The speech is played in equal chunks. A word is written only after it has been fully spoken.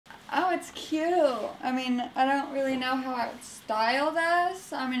Oh, it's cute. I mean, I don't really know how I would style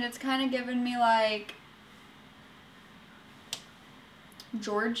this. I mean, it's kind of giving me like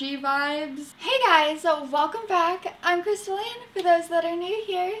Georgie vibes. Hey guys, so welcome back. I'm Krystal Ann, for those that are new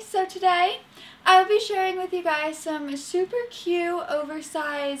here. So today, I'll be sharing with you guys some super cute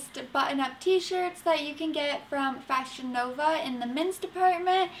oversized button-up t-shirts that you can get from Fashion Nova in the men's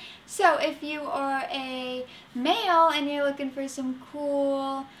department. So if you are a male and you're looking for some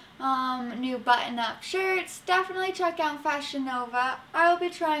cool new button-up shirts, definitely check out Fashion Nova. I will be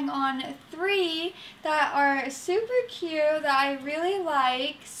trying on 3 that are super cute that I really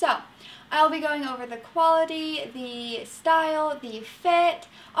like. So I'll be going over the quality, the style, the fit.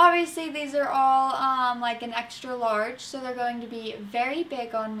 Obviously these are all like an extra large, so they're going to be very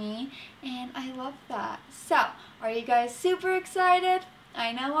big on me, and I love that. So are you guys super excited?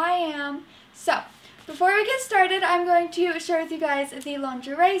 I know I am. So before we get started, I'm going to share with you guys the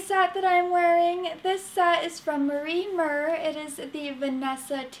lingerie set that I'm wearing. This set is from Marie Murr. It is the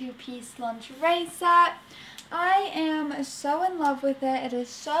Vanessa 2-piece lingerie set. I am so in love with it. It is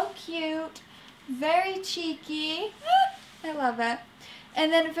so cute, very cheeky. I love it. And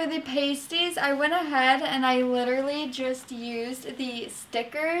then for the pasties, I went ahead and I literally just used the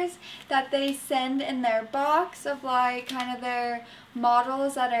stickers that they send in their box of like kind of their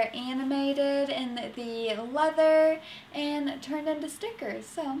models that are animated in the leather and turned into stickers.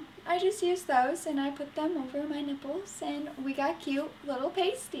 So I just used those and I put them over my nipples and we got cute little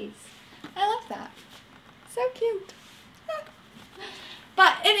pasties. I love that. So cute.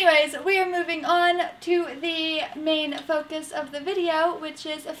 But anyways, we are moving on to the main focus of the video, which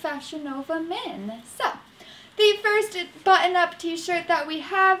is Fashion Nova Men. So, the first button-up t-shirt that we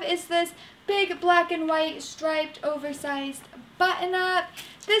have is this big black and white striped oversized button-up.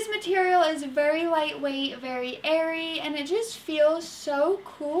 This material is very lightweight, very airy, and it just feels so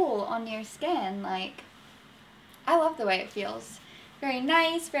cool on your skin. Like, I love the way it feels. Very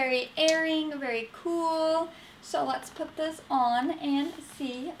nice, very airing, very cool. So let's put this on and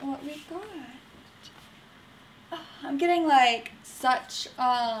see what we got. Oh, I'm getting like such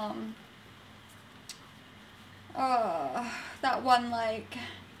that one like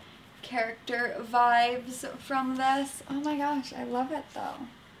character vibes from this. Oh my gosh, I love it though.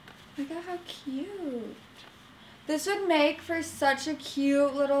 Look at how cute. This would make for such a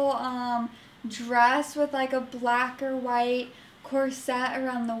cute little dress with like a black or white corset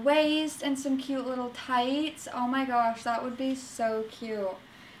around the waist and some cute little tights. Oh my gosh, that would be so cute.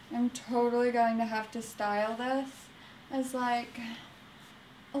 I'm totally going to have to style this as like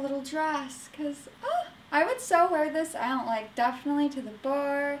a little dress because I would so wear this out, like definitely to the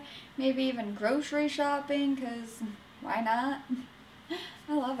bar, maybe even grocery shopping because why not?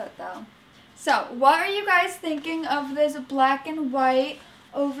 I love it though. So what are you guys thinking of this black and white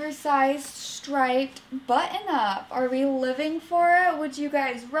oversized striped button up? Are we living for it? Would you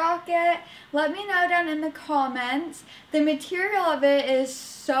guys rock it? Let me know down in the comments. The material of it is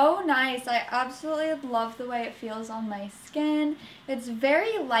so nice. I absolutely love the way it feels on my skin. It's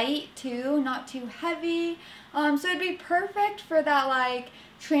very light too, not too heavy. So it'd be perfect for that like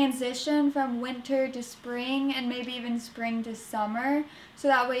transition from winter to spring and maybe even spring to summer. So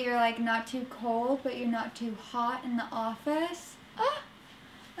that way you're like not too cold, but you're not too hot in the office.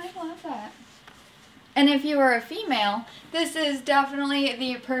 I love that. And if you are a female, this is definitely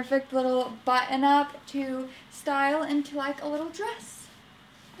the perfect little button-up to style into like a little dress.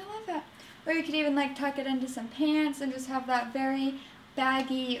 I love that. Or you could even like tuck it into some pants and just have that very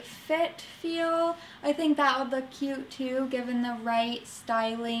baggy fit feel. I think that would look cute too, given the right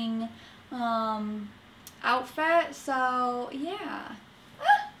styling outfit. So yeah,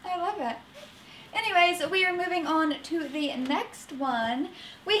 I love it. Anyways, we are moving on to the next one.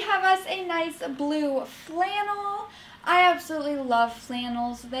 We have us a nice blue flannel. I absolutely love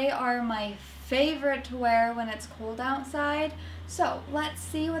flannels. They are my favorite to wear when it's cold outside. So let's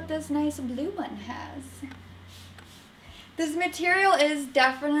see what this nice blue one has. This material is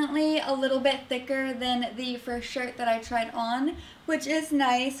definitely a little bit thicker than the first shirt that I tried on, which is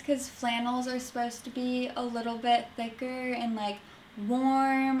nice because flannels are supposed to be a little bit thicker and like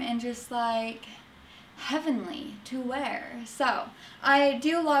warm and just like heavenly to wear. So I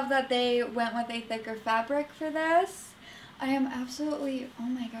do love that they went with a thicker fabric for this. I am absolutely, oh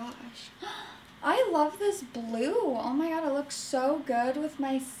my gosh, I love this blue. Oh my god, it looks so good with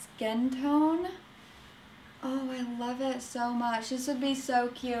my skin tone. Oh, I love it so much. This would be so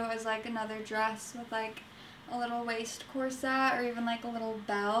cute as like another dress with like a little waist corset or even like a little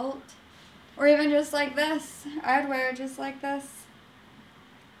belt, or even just like this. I'd wear it just like this.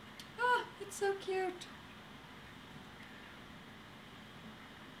 Oh, it's so cute.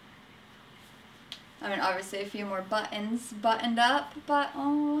 I mean, obviously a few more buttons buttoned up, but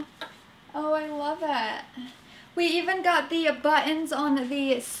oh, I love it. We even got the buttons on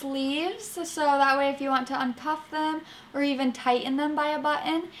the sleeves, so that way if you want to uncuff them or even tighten them by a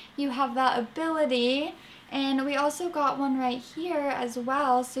button, you have that ability. And we also got one right here as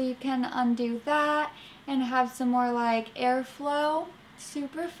well, so you can undo that and have some more like airflow.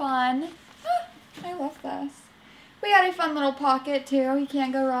 Super fun. I love this. We got a fun little pocket too. You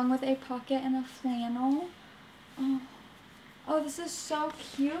can't go wrong with a pocket and a flannel. Oh, this is so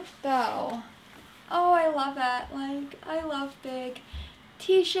cute though. Oh, I love it. Like, I love big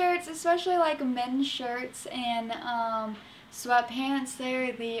t-shirts, especially like men's shirts and sweatpants.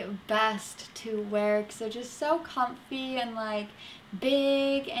 They're the best to wear because they're just so comfy and like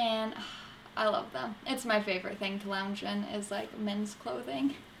big, and I love them. It's my favorite thing to lounge in is like men's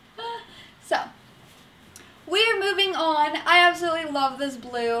clothing. So, we are moving on. I absolutely love this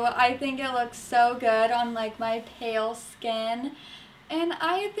blue. I think it looks so good on like my pale skin. And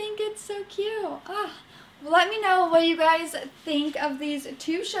I think it's so cute. Let me know what you guys think of these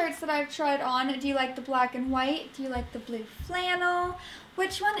two shirts that I've tried on. Do you like the black and white? Do you like the blue flannel?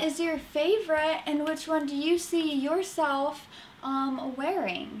 Which one is your favorite? And which one do you see yourself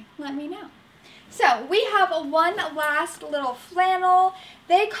wearing? Let me know. So we have one last little flannel.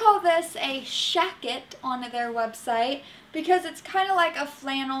 They call this a shacket on their website because it's kind of like a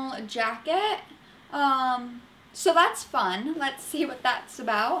flannel jacket. So that's fun. Let's see what that's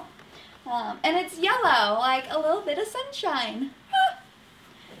about. And it's yellow, like a little bit of sunshine.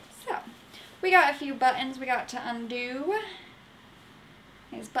 So, we got a few buttons we got to undo.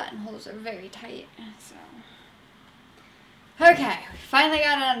 These buttonholes are very tight, so. Okay, we finally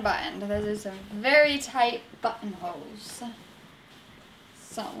got it unbuttoned. Those are some very tight buttonholes.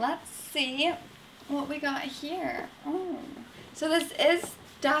 So, let's see what we got here. Oh, so this is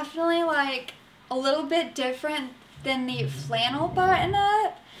definitely like a little bit different than the flannel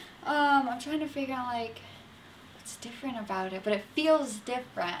button-up. I'm trying to figure out like what's different about it, but it feels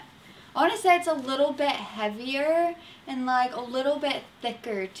different. I want to say it's a little bit heavier and like a little bit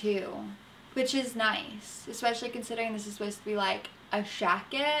thicker too, which is nice, especially considering this is supposed to be like a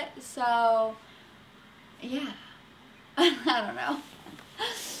shacket. So yeah, I don't know,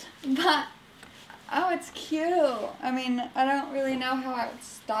 but oh, it's cute. I mean, I don't really know how I would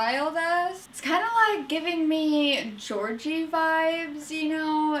style this. It's kind of like giving me Georgie vibes, you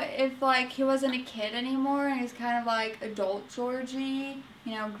know, if like he wasn't a kid anymore and he's kind of like adult Georgie,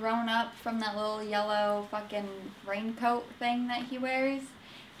 you know, grown up from that little yellow fucking raincoat thing that he wears.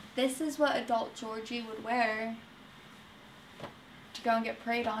 This is what adult Georgie would wear to go and get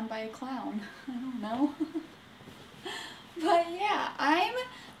preyed on by a clown. I don't know. But yeah, I'm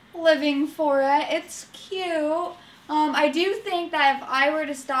living for it. It's cute. I do think that if I were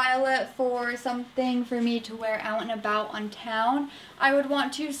to style it for something for me to wear out and about on town, I would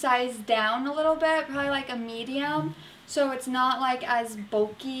want to size down a little bit, probably like a medium, so it's not like as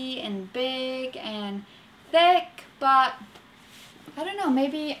bulky and big and thick. But I don't know,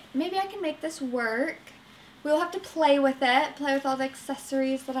 maybe I can make this work. We'll have to play with it, play with all the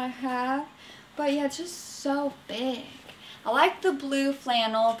accessories that I have. But yeah, it's just so big. I like the blue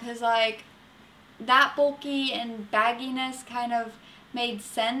flannel because like that bulky and bagginess kind of made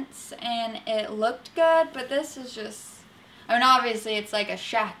sense and it looked good, but this is just, I mean, obviously it's like a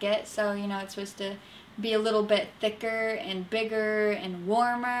shacket, so you know it's supposed to be a little bit thicker and bigger and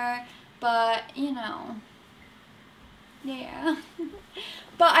warmer, but you know, yeah.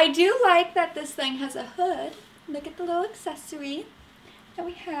 But I do like that this thing has a hood. Look at the little accessory that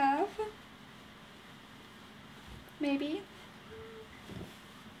we have. Maybe.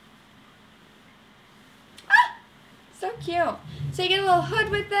 So cute. So you get a little hood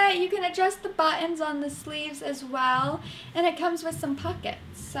with it. You can adjust the buttons on the sleeves as well. And it comes with some pockets.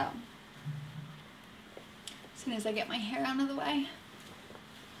 So, as soon as I get my hair out of the way.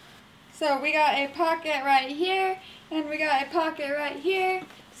 So we got a pocket right here. And we got a pocket right here.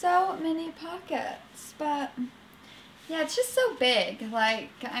 So many pockets. But yeah, it's just so big. Like,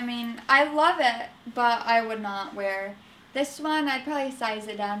 I mean, I love it. But I would not wear this one. I'd probably size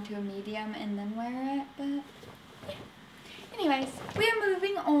it down to a medium and then wear it. But anyways, we are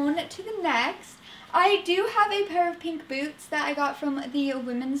moving on to the next. I do have a pair of pink boots that I got from the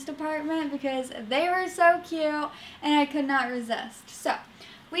women's department because they were so cute and I could not resist. So,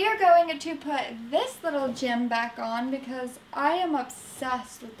 we are going to put this little gem back on because I am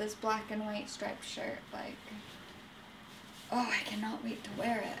obsessed with this black and white striped shirt. Like, oh, I cannot wait to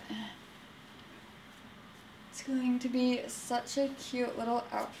wear it. It's going to be such a cute little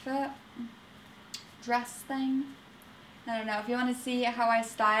outfit. Dress thing. I don't know, if you want to see how I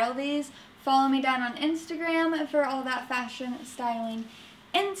style these follow me down on Instagram for all that fashion styling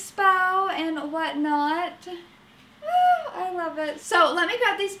inspo and whatnot. Oh, I love it. So let me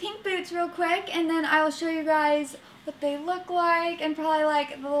grab these pink boots real quick, and then I will show you guys what they look like and probably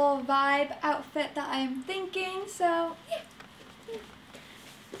like the little vibe outfit that I'm thinking. So yeah.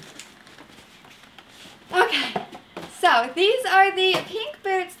 Okay, so these are the pink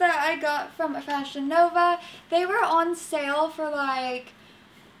boots that I got from Fashion Nova. They were on sale for like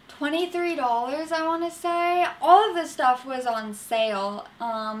 $23, I want to say. All of this stuff was on sale. They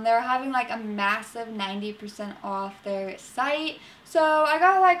were having like a massive 90% off their site. So I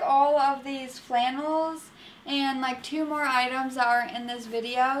got like all of these flannels and like 2 more items that are in this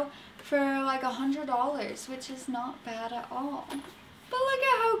video for like $100, which is not bad at all. But look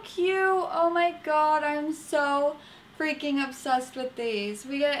at how cute. Oh my god, I'm so freaking obsessed with these.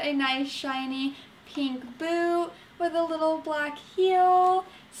 We get a nice shiny pink boot with a little black heel,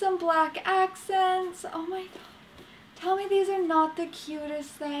 some black accents. Oh my god. Tell me these are not the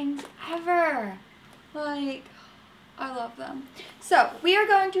cutest things ever. Like, I love them. So, we are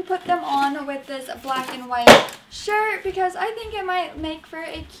going to put them on with this black and white shirt because I think it might make for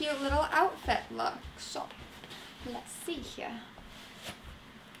a cute little outfit look. So, let's see here.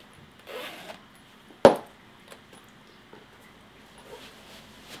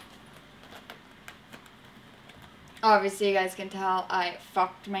 Obviously, you guys can tell I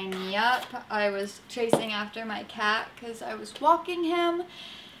fucked my knee up. I was chasing after my cat because I was walking him.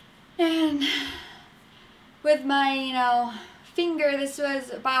 And with my, finger, this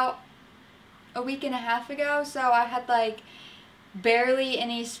was about a week and a half ago. So I had like barely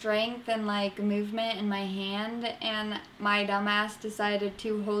any strength and like movement in my hand. And my dumbass decided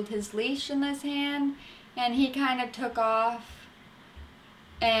to hold his leash in this hand. And he kind of took off.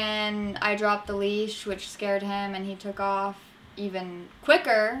 And I dropped the leash, which scared him, and he took off even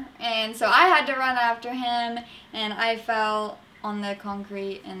quicker. And so I had to run after him, and I fell on the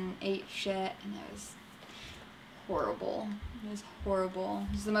concrete and ate shit, and it was horrible. It was horrible.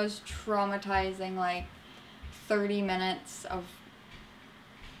 It was the most traumatizing, like, 30 minutes of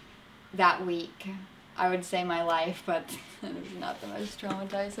that week. I would say my life, but it was not the most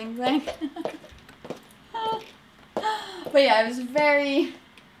traumatizing thing. But yeah, it was a very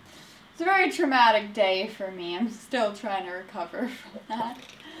traumatic day for me. I'm still trying to recover from that.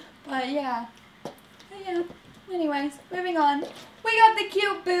 But yeah. Anyways, moving on. We got the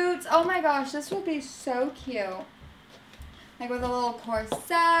cute boots. Oh my gosh, this would be so cute. Like with a little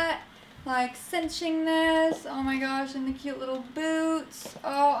corset, like cinching this. Oh my gosh, and the cute little boots.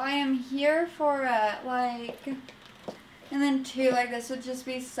 Oh, I am here for it. Like, and then too, like this would just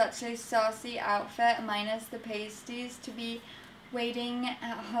be such a saucy outfit minus the pasties to be waiting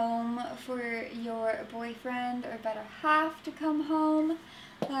at home for your boyfriend or better half to come home.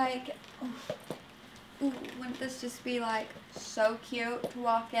 Like, ooh, wouldn't this just be like so cute to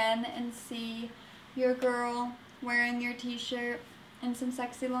walk in and see your girl wearing your t-shirt and some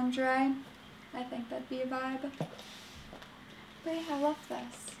sexy lingerie? I think that'd be a vibe. But yeah, I love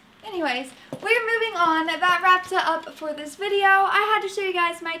this. Anyways, we're moving on. That wraps it up for this video. I had to show you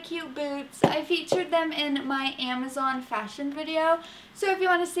guys my cute boots. I featured them in my Amazon fashion video. So if you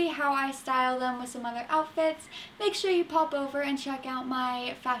want to see how I style them with some other outfits, make sure you pop over and check out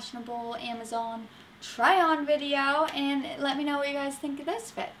my fashionable Amazon try-on video and let me know what you guys think of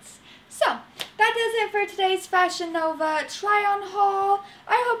this fits. So, that does it for today's Fashion Nova try-on haul.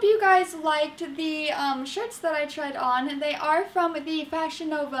 I hope you guys liked the shirts that I tried on. They are from the Fashion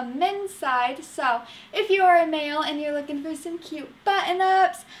Nova men's side, so if you are a male and you're looking for some cute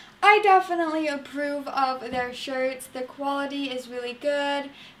button-ups, I definitely approve of their shirts. The quality is really good,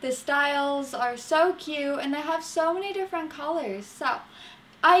 the styles are so cute, and they have so many different colors. So,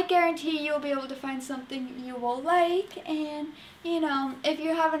 I guarantee you'll be able to find something you will like, and if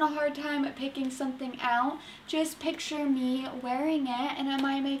you're having a hard time picking something out, just picture me wearing it and it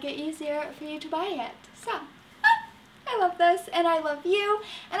might make it easier for you to buy it. So, I love this and I love you,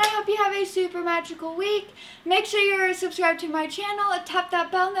 and I hope you have a super magical week. Make sure you're subscribed to my channel and tap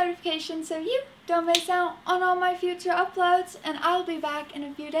that bell notification so you don't miss out on all my future uploads, and I'll be back in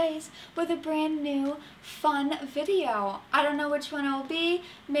a few days with a brand new fun video. I don't know which one it will be.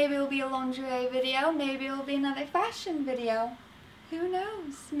 Maybe it will be a lingerie video, maybe it will be another fashion video. Who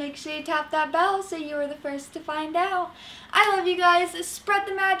knows? Make sure you tap that bell so you are the first to find out. I love you guys. Spread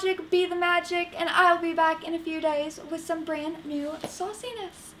the magic, be the magic, and I'll be back in a few days with some brand new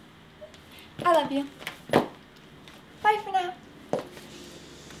sauciness. I love you. Bye for now.